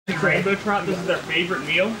rainbow trout, this is their favorite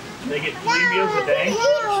meal. They get 3 meals a day.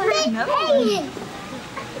 Another one.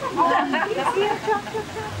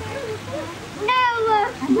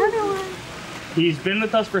 He's been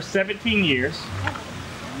with us for 17 years.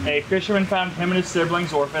 A fisherman found him and his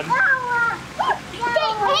siblings orphaned.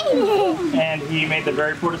 And he made the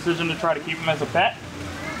very poor decision to try to keep him as a pet.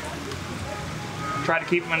 Tried to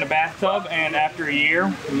keep him in the bathtub, and after a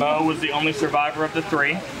year, Mo was the only survivor of the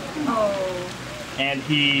 3. Oh. And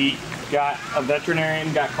he got a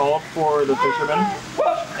veterinarian, got called for the fisherman,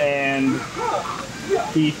 and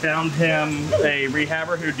he found him a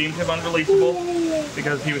rehabber who deemed him unreleasable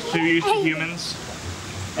because he was too used to humans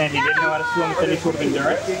and he didn't know how to swim with any sort of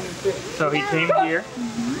endurance. So he came here.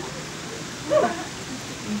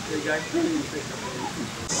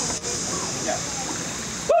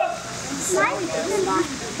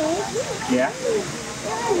 Yeah.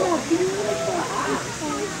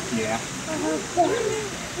 Yeah.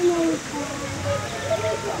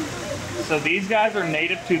 So these guys are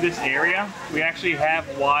native to this area. We actually have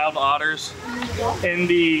wild otters in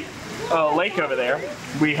the lake over there.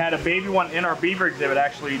 We had a baby one in our beaver exhibit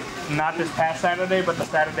actually, not this past Saturday, but the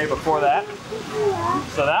Saturday before that.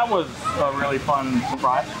 So that was a really fun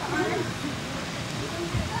surprise.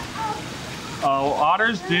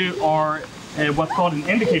 Otters are what's called an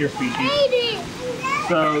indicator species.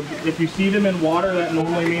 So if you see them in water, that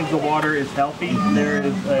normally means the water is healthy. There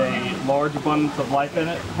is a large abundance of life in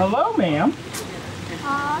it. Hello, ma'am. She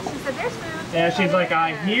said there's food. Yeah, she's like,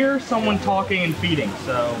 I hear someone talking and feeding,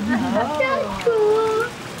 so. That's cool.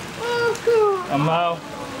 Oh, cool. Mo,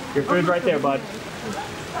 your food's right there, bud.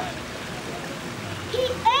 He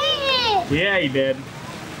ate it. Yeah, he did.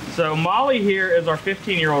 So Molly here is our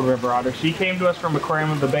 15-year-old river otter. She came to us from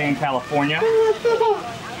Aquarium of the Bay in California.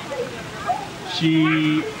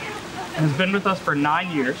 She has been with us for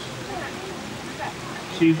 9 years.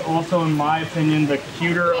 She's also, in my opinion, the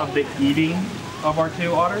cuter of the eating of our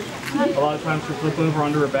 2 otters. A lot of times she'll flip over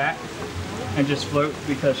under her back and just float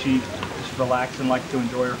because she just relaxes and likes to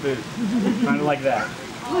enjoy her food. Kind of like that.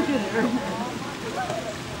 Look at her.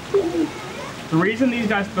 The reason these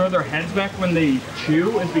guys throw their heads back when they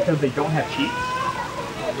chew is because they don't have cheeks.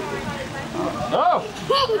 Oh!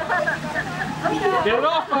 Get it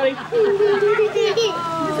off, buddy!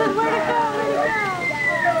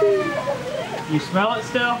 You smell it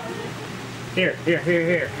still? Here,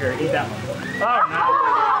 eat that one.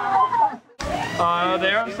 Oh, no.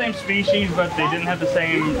 They are the same species, but they didn't have the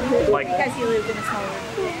same, like... Because you lived in a smaller...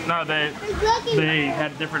 No, they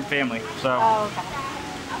had a different family, so... Oh,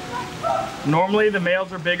 okay. Normally the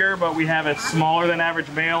males are bigger, but we have a smaller than average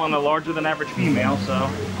male and a larger than average female, so...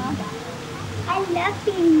 I love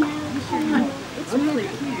females. It's really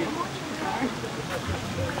cute.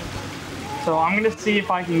 So I'm going to see if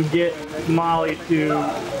I can get Molly to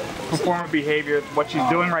perform a behavior. What she's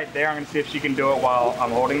doing right there, I'm going to see if she can do it while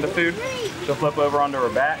I'm holding the food. She'll flip over onto her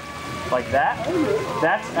back, like that.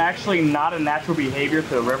 That's actually not a natural behavior to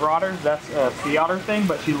the river otters. That's a sea otter thing,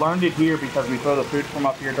 but she learned it here because we throw the food from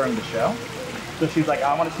up here during the show. So she's like,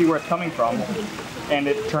 I want to see where it's coming from. And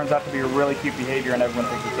it turns out to be a really cute behavior and everyone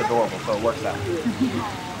thinks it's adorable, so it works out.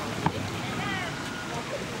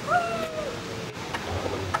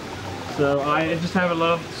 So I just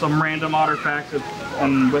have some random otter facts,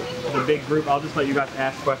 and with the big group, I'll just let you guys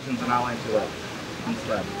ask questions and I'll answer that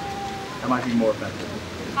instead. That might be more effective.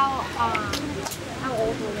 How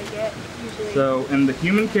old will they get usually? So in the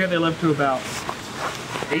human care, they live to about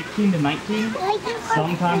 18 to 19,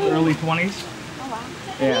 sometimes early 20s.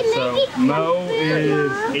 Yeah, so Mo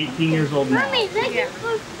is 18 years old now. Mommy, looking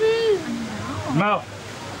for food. Mo.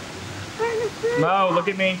 Mo, look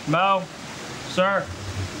at me. Mo. Sir.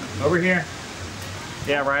 Over here.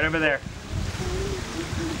 Yeah, right over there.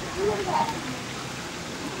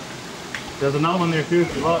 There's another one there too.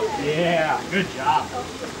 Look. Yeah, good job.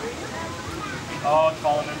 Oh, it's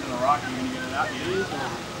falling into the rock. You're going to get it out? It is.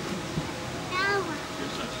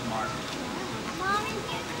 You're so smart.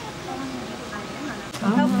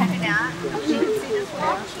 He'll cut it out. You can see this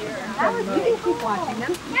watch here. That was good. Keep watching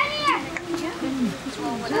them.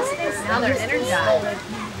 Now they're energized.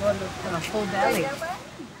 Full belly.